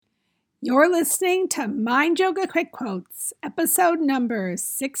You're listening to Mind Yoga Quick Quotes, episode number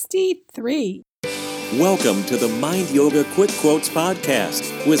 63. Welcome to the Mind Yoga Quick Quotes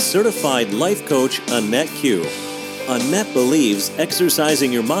podcast with certified life coach Annette Q. Annette believes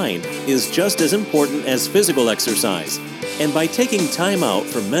exercising your mind is just as important as physical exercise. And by taking time out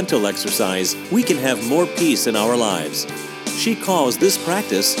for mental exercise, we can have more peace in our lives. She calls this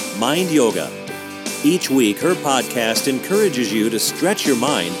practice Mind Yoga. Each week, her podcast encourages you to stretch your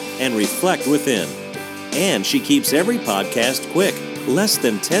mind and reflect within. And she keeps every podcast quick, less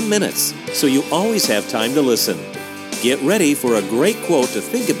than 10 minutes, so you always have time to listen. Get ready for a great quote to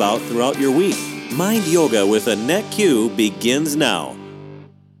think about throughout your week. Mind Yoga with Annette Q begins now.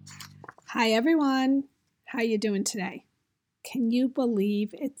 Hi, everyone. How you doing today? Can you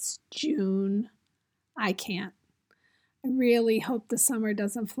believe it's June? I can't. I really hope the summer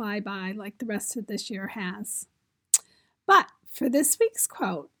doesn't fly by like the rest of this year has. But for this week's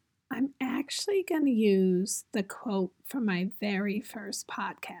quote, I'm actually going to use the quote from my very first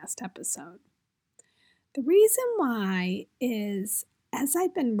podcast episode. The reason why is as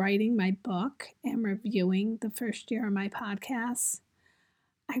I've been writing my book and reviewing the first year of my podcast,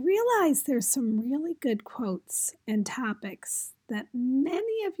 I realized there's some really good quotes and topics that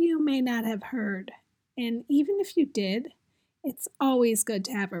many of you may not have heard. And even if you did, it's always good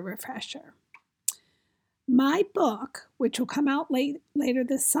to have a refresher. My book, which will come out later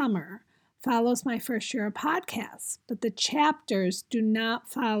this summer, follows my first year of podcasts, but the chapters do not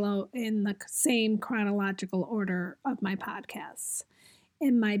follow in the same chronological order of my podcasts.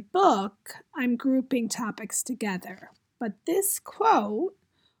 In my book, I'm grouping topics together, but this quote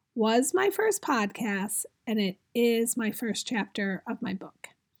was my first podcast, and it is my first chapter of my book.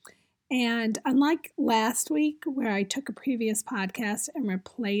 And unlike last week, where I took a previous podcast and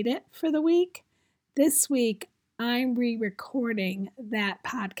replayed it for the week, this week I'm re-recording that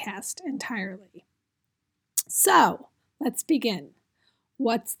podcast entirely. So let's begin.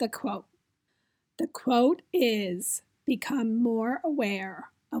 What's the quote? The quote is, "Become more aware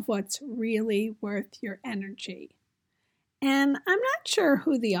of what's really worth your energy." And I'm not sure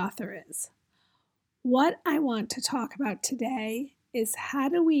who the author is. What I want to talk about today is how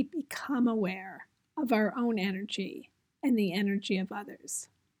do we become aware of our own energy and the energy of others.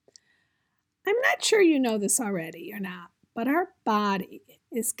 I'm not sure you know this already or not, but our body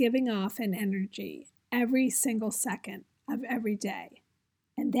is giving off an energy every single second of every day.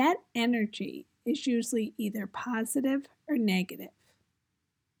 And that energy is usually either positive or negative.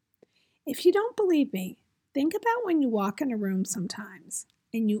 If you don't believe me, think about when you walk in a room sometimes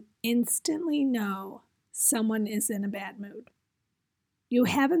and you instantly know someone is in a bad mood. You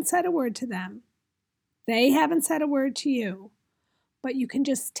haven't said a word to them. They haven't said a word to you, but you can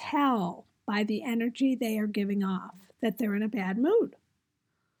just tell by the energy they are giving off that they're in a bad mood.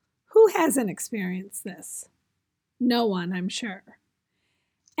 Who hasn't experienced this? No one, I'm sure.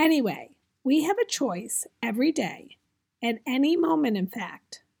 Anyway, we have a choice every day, at any moment in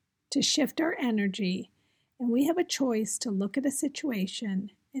fact, to shift our energy, and we have a choice to look at a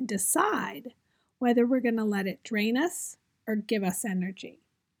situation and decide whether we're going to let it drain us or give us energy.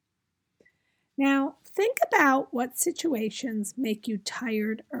 Now, think about what situations make you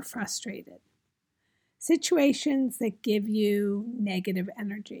tired or frustrated. Situations that give you negative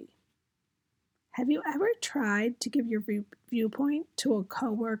energy. Have you ever tried to give your viewpoint to a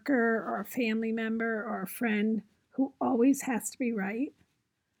coworker or a family member or a friend who always has to be right?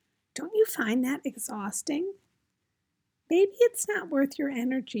 Don't you find that exhausting? Maybe it's not worth your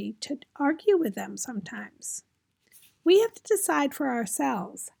energy to argue with them sometimes. We have to decide for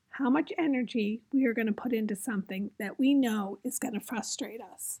ourselves how much energy we are going to put into something that we know is going to frustrate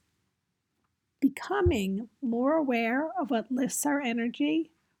us. Becoming more aware of what lifts our energy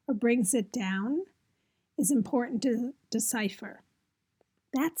or brings it down is important to decipher.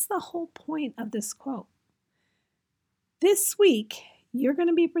 That's the whole point of this quote. This week, you're going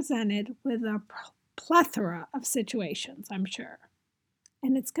to be presented with a plethora of situations, I'm sure.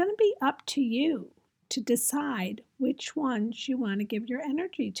 And it's going to be up to you to decide which ones you want to give your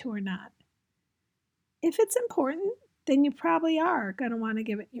energy to or not. If it's important, then you probably are going to want to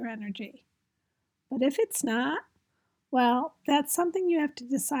give it your energy. But if it's not, well, that's something you have to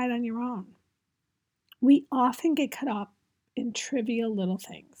decide on your own. We often get caught up in trivial little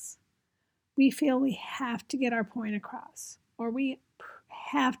things. We feel we have to get our point across, or we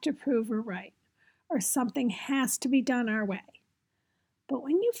have to prove we're right, or something has to be done our way. But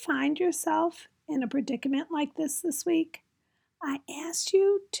when you find yourself in a predicament like this week, I ask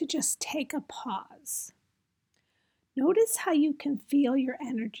you to just take a pause. Notice how you can feel your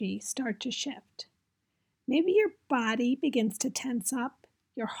energy start to shift. Maybe your body begins to tense up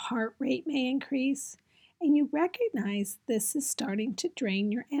your heart rate may increase, and you recognize this is starting to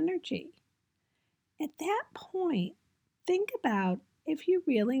drain your energy. At that point, think about if you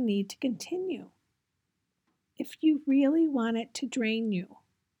really need to continue. If you really want it to drain you,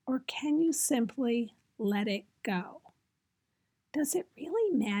 or can you simply let it go? Does it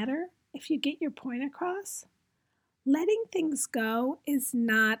really matter if you get your point across? Letting things go is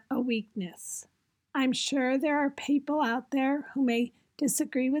not a weakness. I'm sure there are people out there who may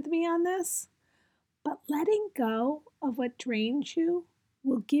disagree with me on this, but letting go of what drains you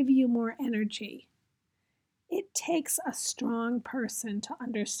will give you more energy. It takes a strong person to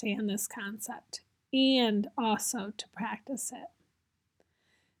understand this concept and also to practice it.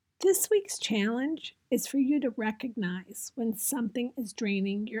 This week's challenge is for you to recognize when something is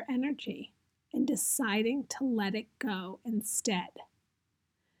draining your energy and deciding to let it go instead.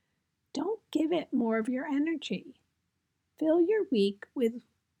 Don't give it more of your energy. Fill your week with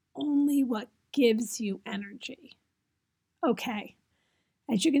only what gives you energy. Okay,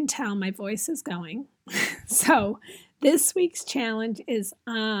 as you can tell, my voice is going. So this week's challenge is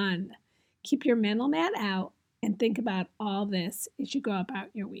on. Keep your mental mat out and think about all this as you go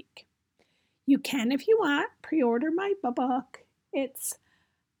about your week. You can, if you want, pre-order my book. It's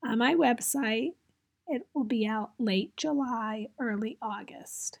on my website. It will be out late July, early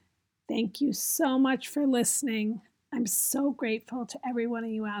August. Thank you so much for listening. I'm so grateful to every one of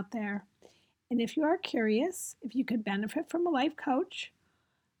you out there. And if you are curious, if you could benefit from a life coach,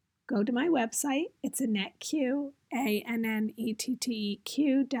 go to my website. It's AnnetteQ,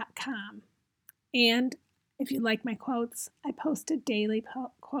 ANNETTEQ.com. And if you like my quotes, I post a daily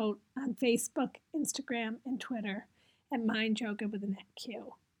quote on Facebook, Instagram, and Twitter at Mind Yoga with Annette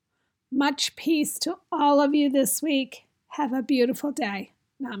Q. Much peace to all of you this week. Have a beautiful day.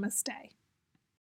 Namaste.